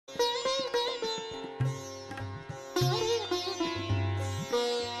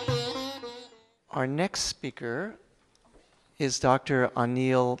Our next speaker is Dr.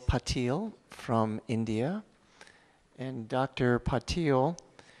 Anil Patil from India. And Dr. Patil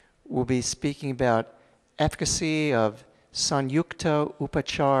will be speaking about efficacy of Sanyukta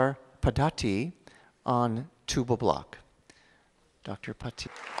Upachar Paddhati on tubal block. Dr. Patil.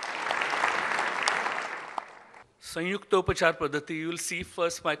 Sanyukta Upachar Paddhati, you will see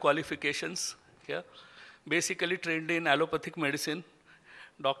first my qualifications here. Basically trained in allopathic medicine,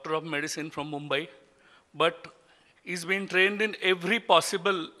 doctor of medicine from Mumbai, but he's been trained in every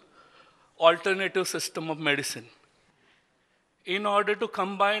possible alternative system of medicine. In order to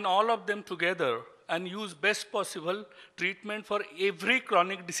combine all of them together and use best possible treatment for every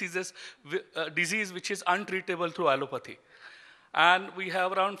chronic disease which is untreatable through allopathy. And we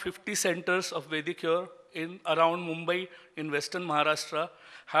have around 50 centers of Vedic cure in around Mumbai, in Western Maharashtra,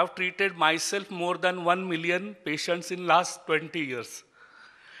 have treated myself more than 1 million patients in last 20 years.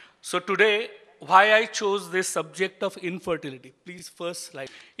 So today, why I chose this subject of infertility. Please first slide.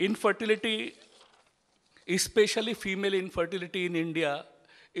 Infertility, especially female infertility in India,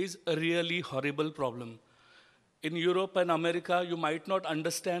 is a really horrible problem. In Europe and America, you might not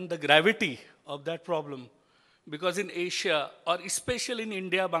understand the gravity of that problem. Because in Asia, or especially in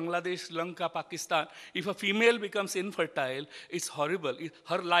India, Bangladesh, Sri Lanka, Pakistan, if a female becomes infertile, it's horrible.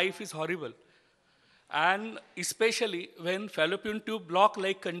 Her life is horrible. And especially when fallopian tube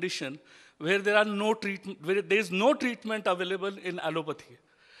block-like condition, where there are no treatment, where there is no treatment available in allopathy.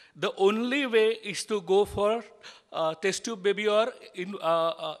 The only way is to go for test tube baby or in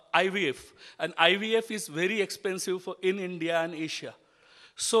IVF. And IVF is very expensive in India and Asia.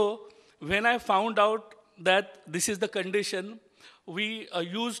 So when I found out that this is the condition, we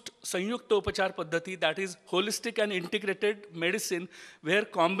used Sanyukta Upachar Paddhati, that is holistic and integrated medicine, where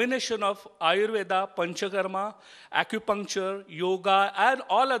combination of Ayurveda, Panchakarma, acupuncture, yoga, and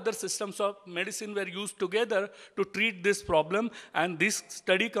all other systems of medicine were used together to treat this problem, and this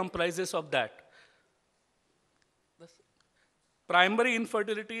study comprises of that. Primary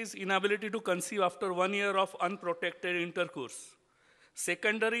infertility is inability to conceive after 1 year of unprotected intercourse.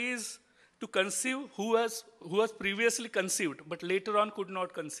 Secondary is to conceive who has previously conceived, but later on could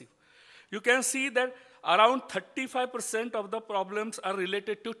not conceive. You can see that around 35% of the problems are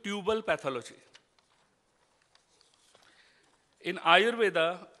related to tubal pathology. In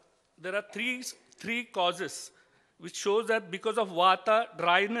Ayurveda, there are three causes, which shows that because of vata,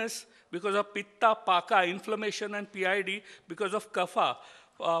 dryness, because of pitta, paka, inflammation, and PID, because of kapha,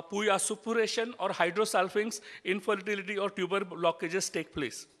 puya, suppuration, or hydrosalpinx, infertility or tuber blockages take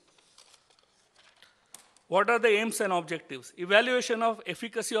place. What are the aims and objectives? Evaluation of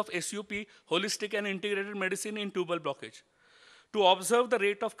efficacy of SUP, holistic and integrated medicine in tubal blockage. To observe the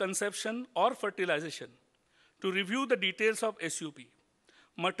rate of conception or fertilization. To review the details of SUP.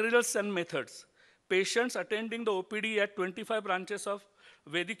 Materials and methods. Patients attending the OPD at 25 branches of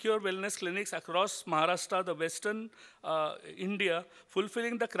Vedic Cure Wellness Clinics across Maharashtra, the Western India,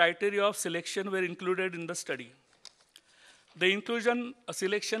 fulfilling the criteria of selection were included in the study. The inclusion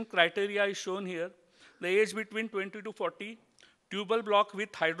selection criteria is shown here. The age between 20 to 40, tubal block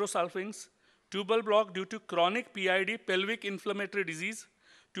with hydrosalpinx, tubal block due to chronic PID, pelvic inflammatory disease,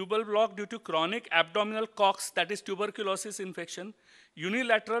 tubal block due to chronic abdominal COX, that is tuberculosis infection,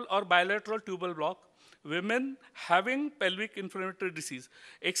 unilateral or bilateral tubal block, women having pelvic inflammatory disease.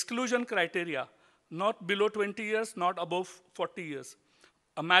 Exclusion criteria, not below 20 years, not above 40 years.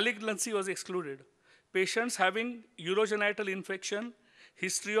 A malignancy was excluded. Patients having urogenital infection,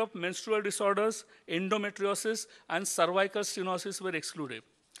 history of menstrual disorders, endometriosis, and cervical stenosis were excluded.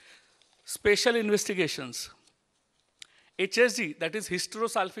 Special investigations. HSG, that is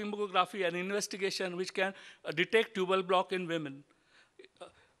hysterosalpingography, an investigation which can detect tubal block in women.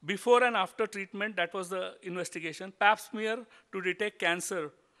 Before and after treatment, that was the investigation. Pap smear to detect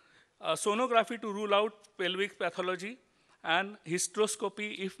cancer. Sonography to rule out pelvic pathology, and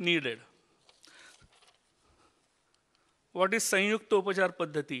hysteroscopy if needed. What is Sanyukta Upachar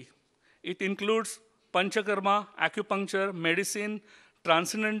Paddhati? It includes Panchakarma, acupuncture, medicine,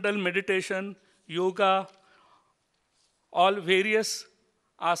 transcendental meditation, yoga. All various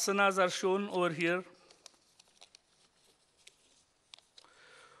asanas are shown over here.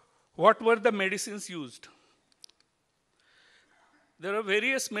 What were the medicines used? There are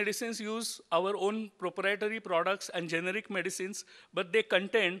various medicines used, our own proprietary products and generic medicines, but they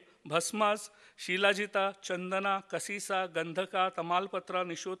contain bhasmas, shilajita, chandana, kasisa, gandhaka, tamalpatra,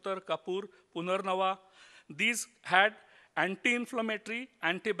 nishotar, kapur, punarnava. These had anti-inflammatory,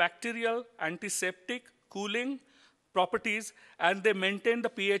 antibacterial, antiseptic, cooling properties, and they maintain the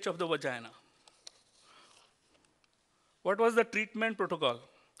pH of the vagina. What was the treatment protocol?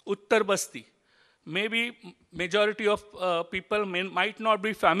 UTTARBASTI. Maybe majority of people might not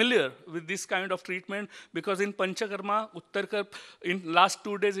be familiar with this kind of treatment because in Panchakarma, in last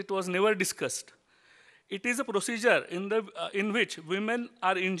 2 days, it was never discussed. It is a procedure in which women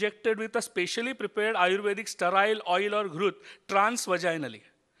are injected with a specially prepared Ayurvedic sterile oil or ghrut transvaginally.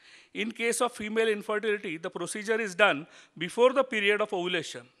 In case of female infertility, the procedure is done before the period of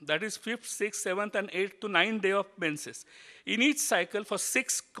ovulation, that is 5th, 6th, 7th, and 8th to 9th day of menses, in each cycle for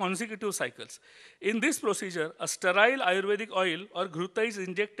 6 consecutive cycles. In this procedure, a sterile Ayurvedic oil or ghruta is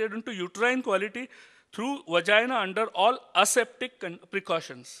injected into uterine cavity through vagina under all aseptic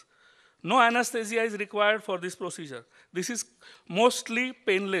precautions. No anesthesia is required for this procedure. This is mostly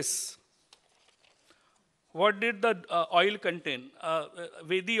painless. What did the oil contain?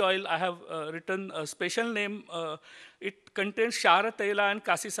 Vedi oil, I have written a special name. It contains Shara Taila and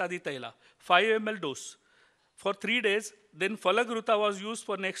Kasisadi Taila, 5 ml dose. For 3 days, then Falagruta was used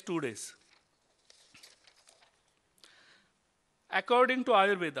for next 2 days. According to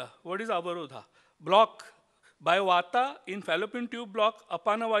Ayurveda, what is Avarodha? Block by Vata in fallopian tube block,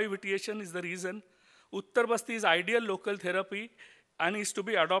 Apanavayu vitiation is the reason. Uttarbasti is ideal local therapy and is to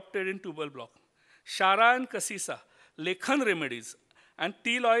be adopted in tubal block. Shara and Kasisa, Lekhan remedies, and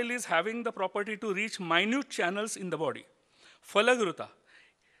teal oil is having the property to reach minute channels in the body. Falagruta,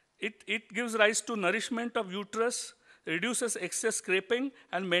 it gives rise to nourishment of uterus, reduces excess scraping,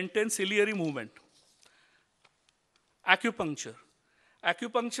 and maintains ciliary movement. Acupuncture.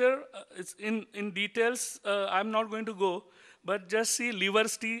 Acupuncture, is in details, I'm not going to go, but just see liver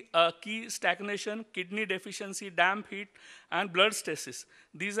key stagnation, kidney deficiency, damp heat, and blood stasis.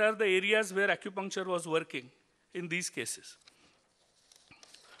 These are the areas where acupuncture was working in these cases.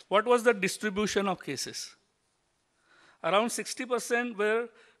 What was the distribution of cases? Around 60% were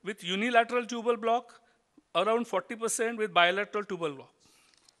with unilateral tubal block, around 40% with bilateral tubal block.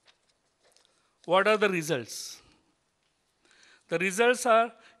 What are the results? The results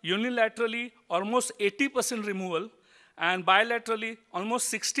are unilaterally almost 80% removal, and bilaterally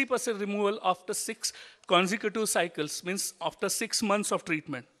almost 60% removal after 6 consecutive cycles, means after 6 months of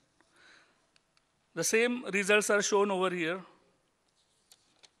treatment. The same results are shown over here.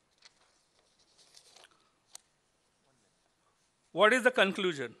 What is the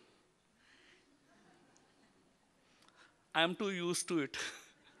conclusion? I am too used to it.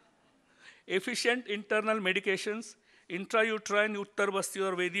 Efficient internal medications, intrauterine UTTARBASTI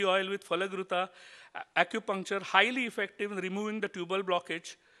or Vedi oil with Falagruta, acupuncture, highly effective in removing the tubal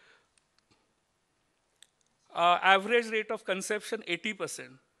blockage. Average rate of conception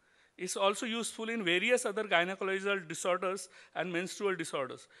 80%. Is also useful in various other gynecological disorders and menstrual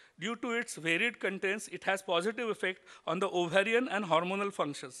disorders. Due to its varied contents, it has positive effect on the ovarian and hormonal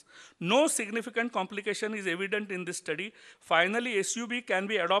functions. No significant complication is evident in this study. Finally, SUB can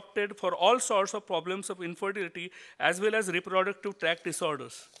be adopted for all sorts of problems of infertility as well as reproductive tract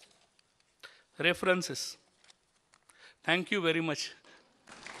disorders. References. Thank you very much.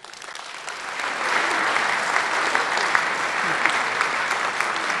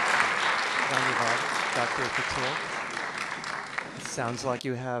 Dr. Patil, it sounds like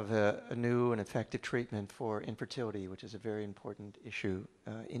you have a new and effective treatment for infertility, which is a very important issue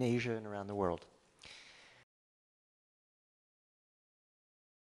in Asia and around the world.